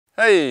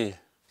Hey,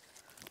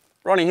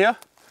 Ronnie here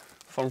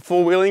from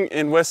Four Wheeling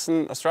in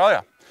Western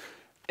Australia.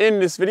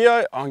 In this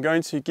video, I'm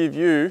going to give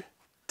you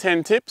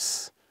 10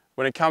 tips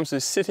when it comes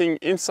to sitting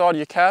inside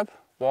your cab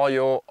while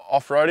you're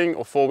off-roading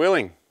or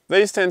four-wheeling.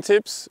 These 10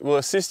 tips will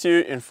assist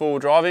you in four-wheel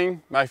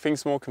driving, make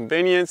things more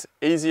convenient,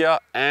 easier,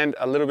 and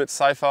a little bit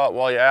safer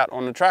while you're out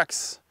on the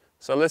tracks.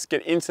 So let's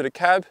get into the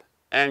cab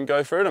and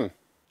go through them.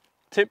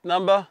 Tip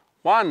number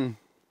 1.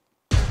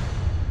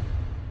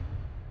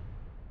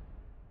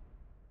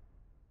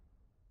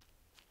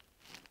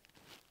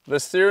 The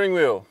steering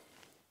wheel.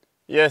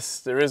 Yes,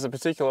 there is a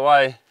particular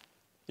way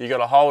you got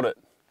to hold it.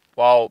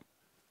 While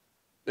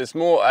there's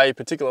more a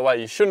particular way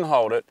you shouldn't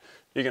hold it.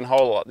 You can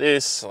hold it like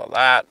this, like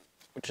that,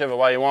 whichever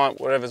way you want,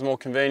 whatever's more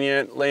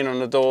convenient. Lean on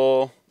the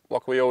door,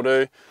 like we all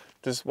do.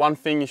 Just one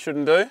thing you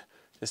shouldn't do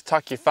is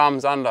tuck your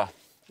thumbs under,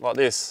 like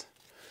this.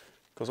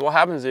 Because what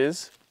happens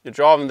is, you're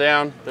driving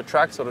down the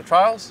tracks or the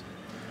trails,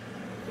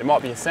 it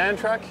might be a sand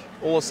track,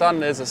 all of a sudden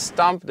there's a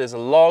stump, there's a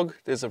log,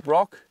 there's a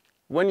rock.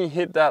 When you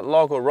hit that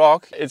log or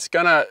rock, it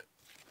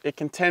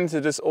can tend to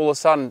just all of a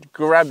sudden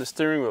grab the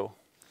steering wheel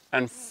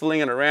and fling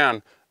it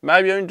around.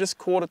 Maybe even just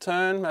quarter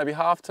turn, maybe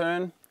half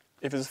turn.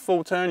 If it's a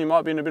full turn, you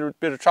might be in a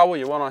bit of trouble.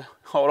 You want to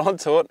hold on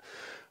to it.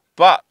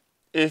 But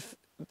if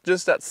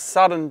just that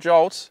sudden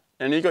jolt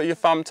and you got your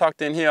thumb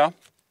tucked in here,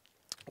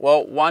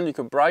 well, one, you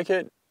could break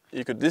it,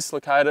 you could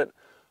dislocate it,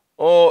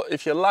 or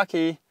if you're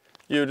lucky,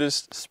 you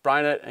just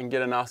sprain it and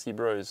get a nasty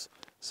bruise.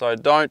 So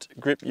don't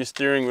grip your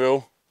steering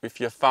wheel with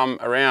your thumb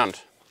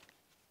around.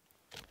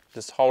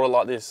 Just hold it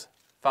like this.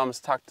 Thumbs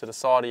tucked to the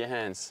side of your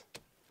hands.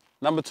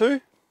 Number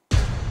 2.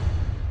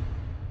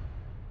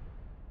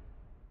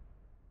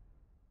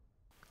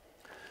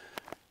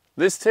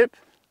 This tip,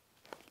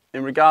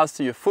 in regards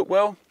to your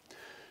footwell,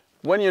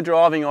 when you're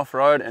driving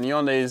off-road and you're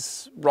on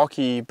these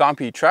rocky,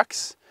 bumpy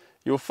tracks,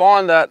 you'll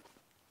find that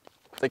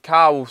the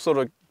car will sort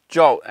of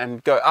jolt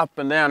and go up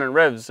and down in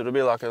revs. It'll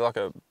be like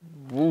a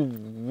woo,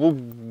 woo,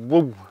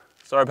 woo.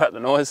 Sorry about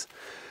the noise.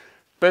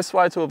 Best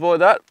way to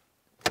avoid that,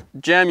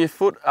 jam your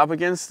foot up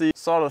against the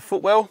side of the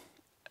footwell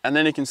and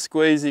then you can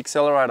squeeze the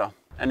accelerator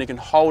and you can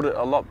hold it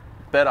a lot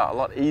better, a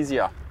lot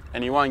easier,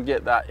 and you won't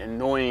get that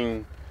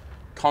annoying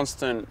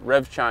constant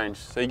rev change.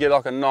 So you get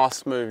like a nice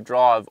smooth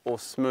drive or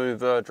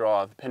smoother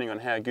drive depending on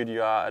how good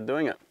you are at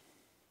doing it.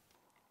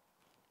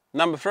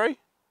 Number 3.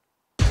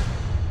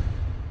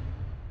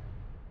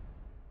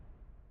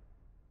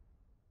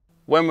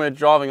 When we're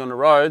driving on the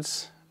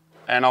roads,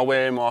 and I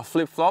wear my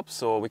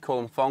flip-flops, or we call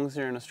them thongs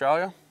here in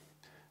Australia,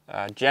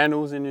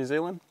 jandals in New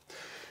Zealand.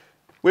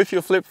 With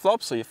your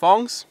flip-flops or your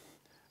thongs,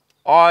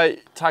 I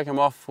take them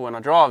off when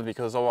I drive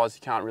because otherwise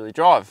you can't really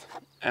drive.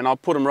 And I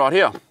put them right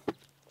here.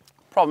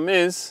 Problem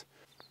is,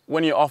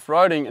 when you're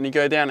off-roading and you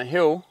go down a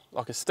hill,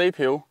 like a steep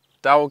hill,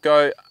 they will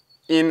go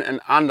in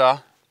and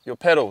under your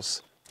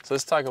pedals. So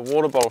let's take a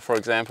water bottle for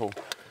example.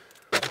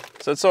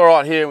 So it's all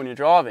right here when you're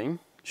driving. You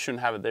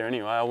shouldn't have it there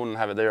anyway, I wouldn't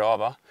have it there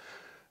either.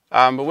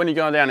 But when you're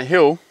going down a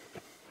hill,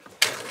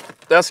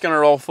 that's going to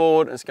roll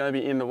forward, it's going to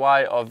be in the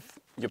way of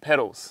your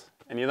pedals,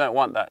 and you don't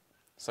want that.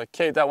 So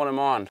keep that one in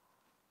mind.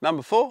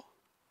 Number 4.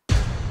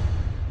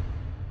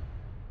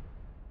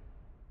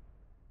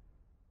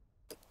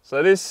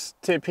 So this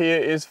tip here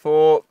is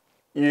for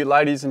you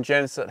ladies and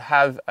gents that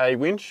have a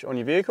winch on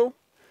your vehicle.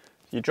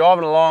 You're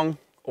driving along,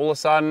 all of a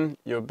sudden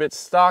you're a bit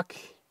stuck,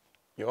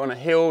 you're on a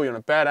hill, you're on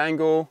a bad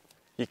angle,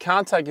 you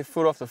can't take your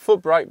foot off the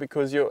foot brake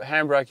because your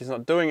handbrake is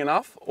not doing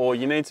enough, or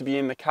you need to be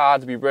in the car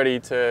to be ready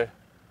to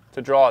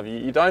drive.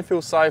 You don't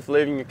feel safe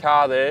leaving your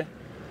car there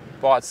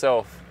by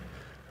itself.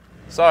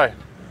 So,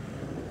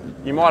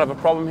 you might have a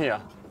problem here.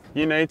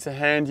 You need to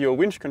hand your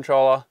winch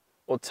controller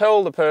or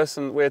tell the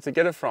person where to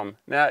get it from.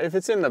 Now, if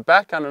it's in the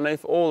back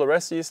underneath all the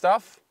rest of your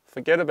stuff,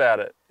 forget about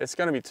it. It's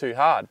going to be too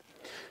hard.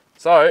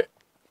 So,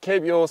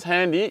 keep yours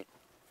handy.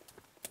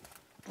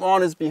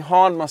 Mine is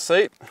behind my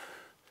seat.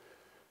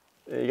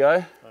 There you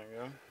go. There you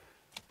go.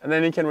 And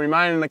then you can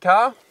remain in the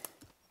car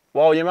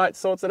while your mate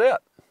sorts it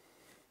out.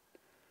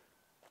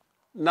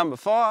 Number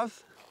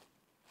 5.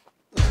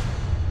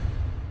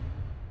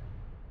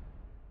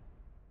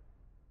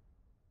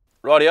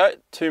 Rightio,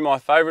 to my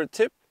favourite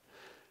tip,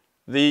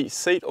 the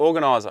seat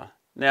organiser.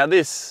 Now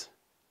this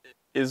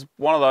is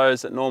one of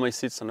those that normally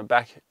sits on the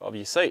back of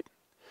your seat.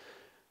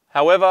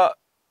 However,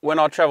 when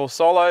I travel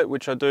solo,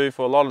 which I do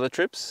for a lot of the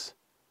trips,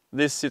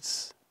 this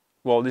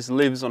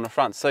lives on the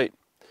front seat.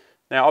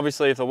 Now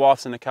obviously if the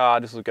wife's in the car,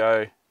 this will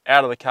go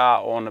out of the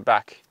car or on the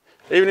back.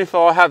 Even if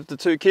I have the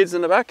 2 kids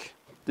in the back,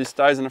 this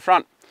stays in the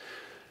front.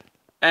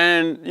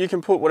 And you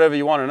can put whatever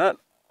you want in it.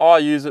 I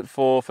use it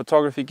for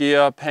photography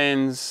gear,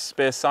 pens,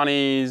 spare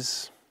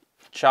sunnies,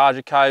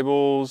 charger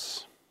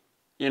cables,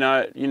 you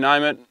know, you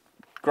name it.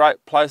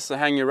 Great place to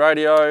hang your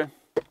radio,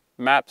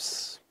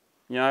 maps,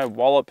 you know,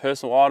 wallet,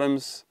 personal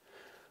items,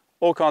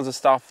 all kinds of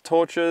stuff,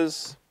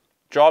 torches,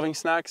 driving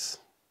snacks,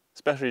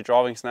 especially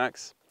driving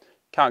snacks.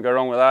 Can't go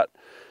wrong with that.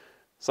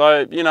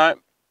 So, you know,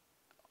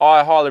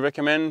 I highly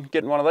recommend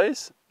getting one of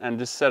these and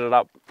just set it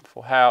up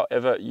for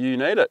however you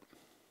need it.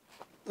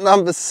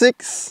 Number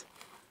 6.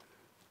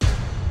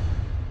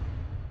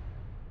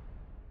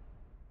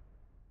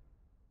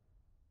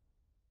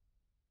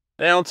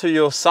 Now onto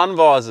your sun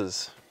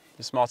visors.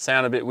 This might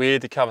sound a bit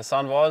weird to cover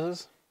sun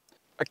visors.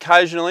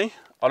 Occasionally,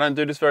 I don't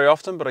do this very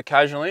often, but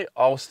occasionally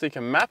I'll stick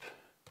a map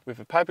with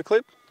a paper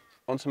clip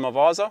onto my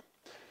visor.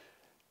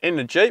 In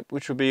the Jeep,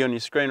 which will be on your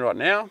screen right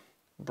now,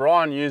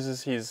 Brian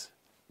uses his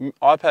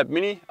iPad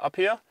mini up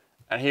here,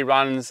 and he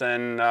runs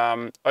an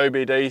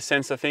OBD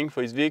sensor thing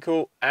for his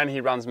vehicle, and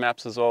he runs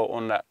maps as well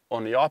on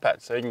the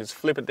iPad. So you can just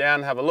flip it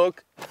down, have a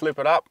look, flip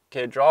it up,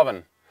 keep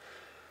driving.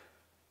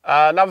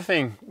 Another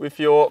thing with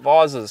your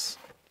visors,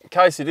 in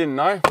case you didn't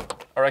know,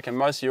 I reckon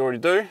most of you already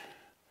do.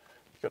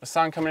 You've got the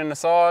sun coming in the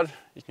side,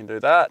 you can do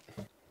that.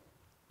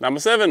 Number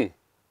 7.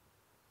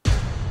 So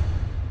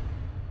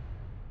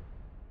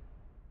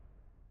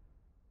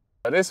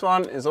this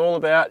one is all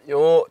about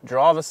your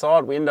driver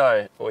side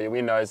window, or your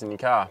windows in your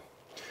car.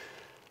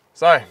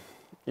 So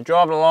you're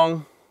driving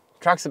along,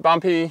 trucks are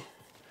bumpy,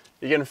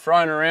 you're getting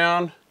thrown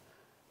around.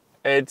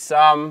 It's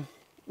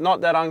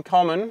not that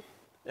uncommon,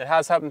 it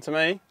has happened to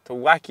me, to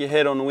whack your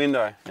head on the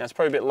window. Now it's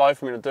probably a bit low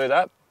for me to do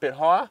that, a bit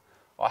higher.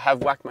 I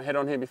have whacked my head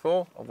on here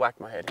before. I've whacked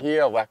my head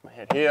here, I've whacked my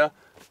head here.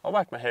 I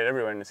whack my head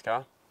everywhere in this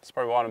car. It's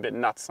probably why I'm a bit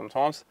nuts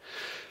sometimes.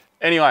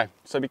 Anyway,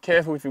 so be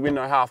careful with your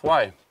window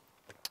halfway.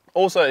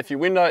 Also, if your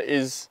window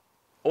is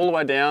all the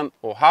way down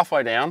or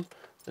halfway down,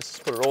 let's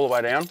just put it all the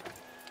way down.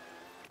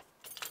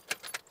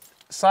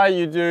 Say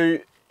you do,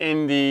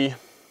 in the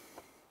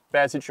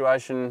bad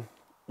situation,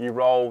 you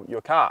roll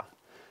your car.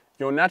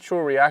 Your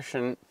natural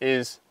reaction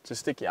is to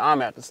stick your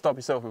arm out to stop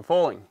yourself from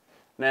falling.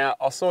 Now,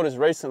 I saw this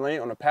recently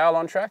on a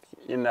Powerline track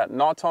in that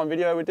nighttime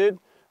video we did.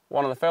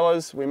 One of the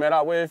fellas we met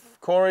up with,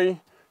 Corey,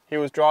 he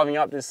was driving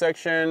up this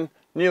section,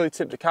 nearly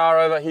tipped the car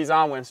over, his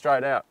arm went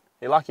straight out.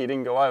 You're lucky he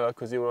didn't go over,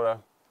 because he would have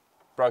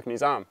broken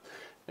his arm.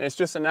 And it's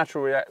just a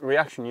natural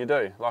reaction you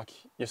do, like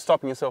you're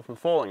stopping yourself from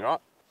falling, right?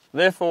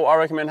 Therefore, I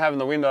recommend having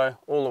the window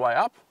all the way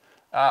up.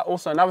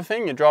 Also, another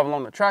thing, you're driving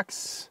along the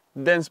tracks,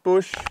 dense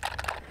bush.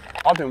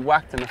 I've been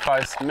whacked in the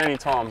face many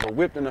times, or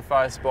whipped in the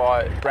face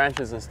by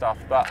branches and stuff,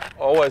 but I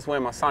always wear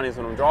my sunnies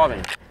when I'm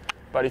driving.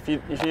 But if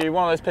you're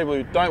one of those people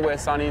who don't wear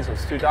sunnies, or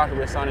it's too dark to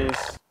wear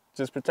sunnies,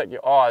 just protect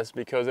your eyes,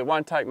 because it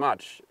won't take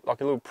much.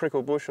 Like a little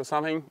prickle bush or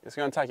something, it's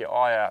going to take your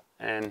eye out,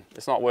 and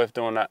it's not worth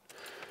doing that.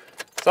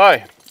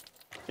 So,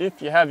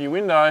 if you have your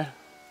window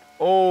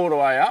all the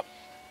way up,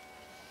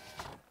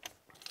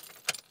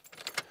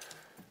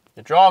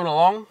 you're driving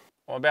along,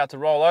 I'm about to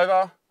roll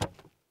over,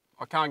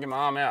 I can't get my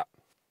arm out.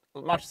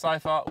 Much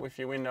safer with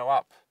your window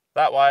up.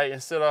 That way,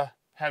 instead of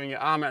having your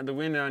arm out the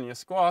window and you're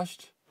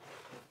squashed,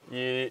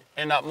 you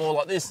end up more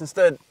like this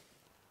instead.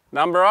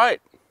 Number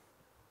 8.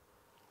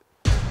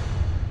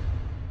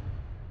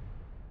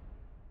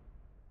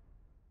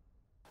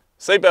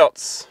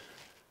 Seatbelts.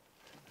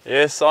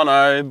 Yes, I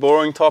know,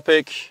 boring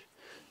topic.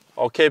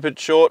 I'll keep it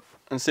short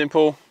and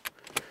simple.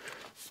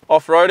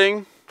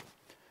 Off-roading.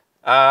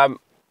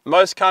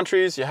 Most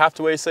countries you have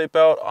to wear a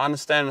seatbelt. I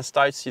understand in the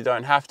States you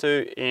don't have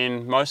to.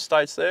 In most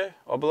states there,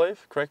 I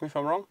believe, correct me if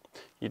I'm wrong,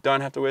 you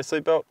don't have to wear a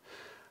seatbelt.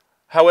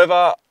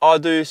 However, I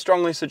do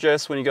strongly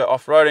suggest when you go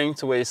off-roading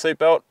to wear your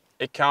seatbelt.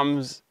 It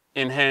comes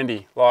in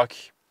handy,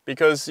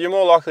 because you're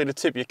more likely to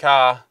tip your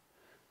car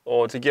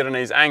or to get on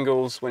these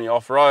angles when you're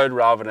off-road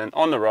rather than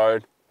on the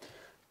road.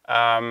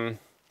 And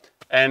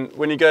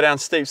when you go down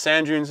steep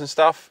sand dunes and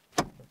stuff,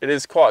 it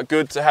is quite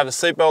good to have the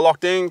seatbelt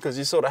locked in, because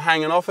you're sort of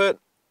hanging off it.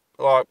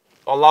 Like,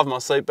 I love my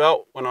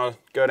seatbelt when I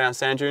go down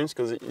sand dunes,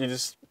 because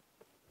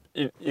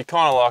you're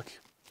kind of like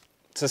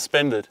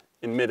suspended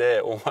in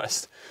mid-air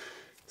almost.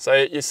 So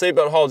your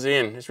seatbelt holds you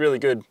in, it's really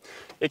good.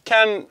 It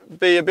can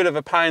be a bit of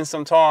a pain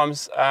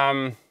sometimes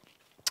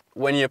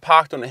when you're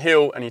parked on a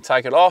hill and you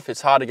take it off,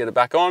 it's hard to get it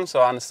back on.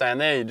 So I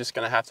understand there, you're just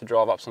going to have to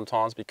drive up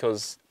sometimes,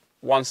 because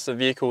once the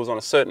vehicle is on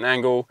a certain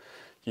angle,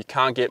 you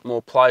can't get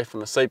more play from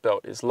the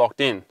seatbelt, it's locked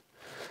in.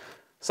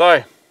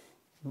 So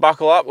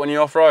buckle up when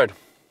you're off-road.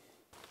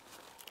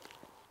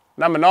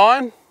 Number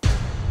 9.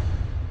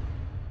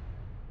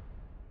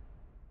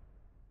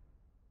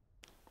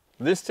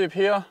 This tip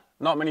here,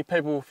 not many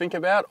people think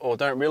about or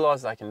don't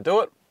realise they can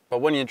do it,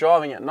 but when you're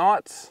driving at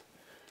night,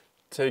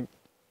 to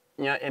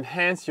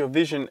enhance your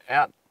vision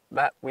out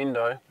that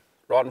window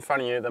right in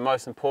front of you, the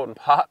most important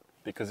part,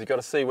 because you've got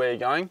to see where you're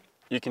going,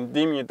 you can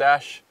dim your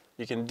dash,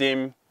 you can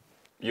dim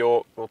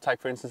your, we'll take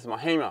for instance my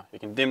HEMA, you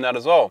can dim that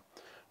as well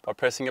by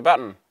pressing a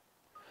button.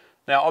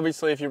 Now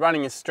obviously if you're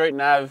running a street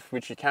nav,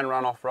 which you can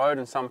run off-road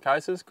in some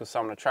cases because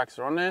some of the tracks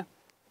are on there,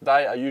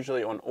 they are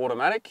usually on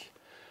automatic,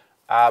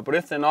 but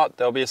if they're not,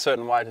 there'll be a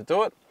certain way to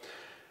do it.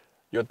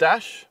 Your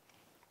dash,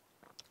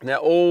 now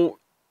all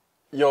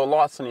your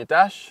lights on your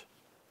dash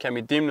can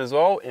be dimmed as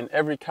well, in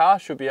every car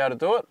should be able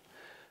to do it,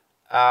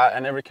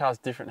 and every car is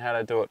different how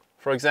they do it.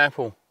 For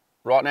example,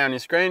 right now on your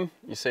screen,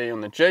 you see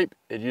on the Jeep,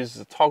 it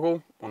uses a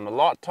toggle on the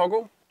light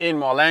toggle. In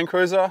my Land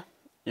Cruiser,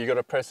 you got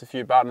to press a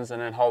few buttons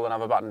and then hold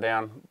another button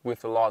down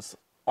with the lights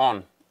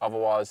on,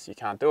 otherwise you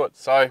can't do it.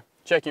 So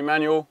check your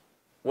manual,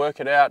 work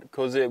it out,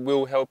 because it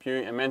will help you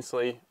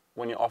immensely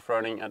when you're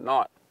off-roading at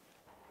night.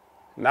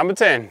 Number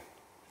 10.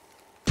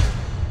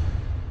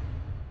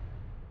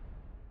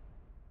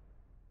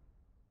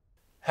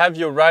 have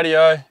your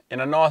radio in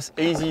a nice,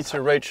 easy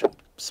to reach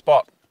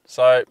spot.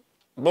 So,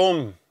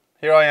 boom,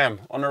 here I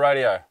am on the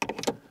radio.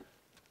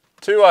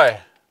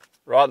 Two-way,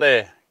 right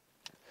there.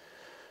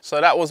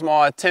 So that was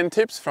my 10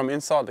 tips from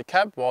inside the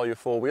cab while you're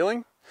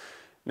four-wheeling.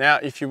 Now,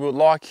 if you would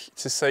like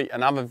to see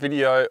another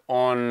video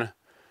on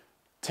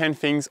 10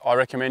 things I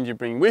recommend you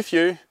bring with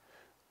you,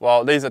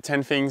 well, these are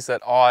 10 things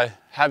that I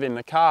have in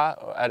the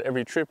car at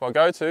every trip I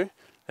go to,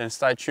 then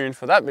stay tuned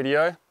for that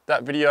video.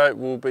 That video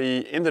will be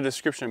in the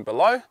description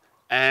below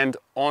and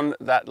on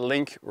that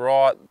link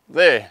right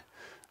there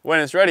when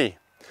it's ready.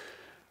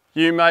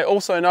 You may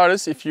also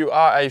notice, if you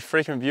are a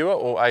frequent viewer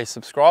or a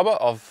subscriber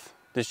of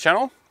this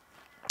channel,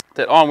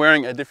 that I'm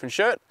wearing a different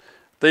shirt.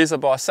 These are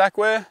by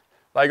Sacwear.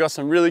 They got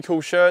some really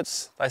cool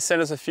shirts. They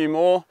sent us a few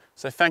more,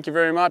 so thank you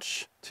very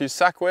much to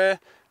Sacwear.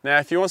 Now,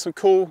 if you want some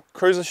cool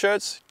cruiser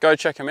shirts, go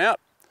check them out.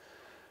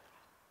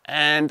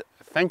 And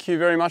thank you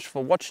very much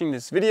for watching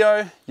this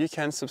video. You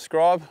can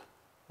subscribe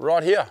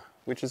right here,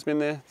 which has been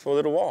there for a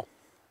little while.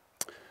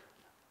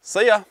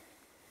 See ya.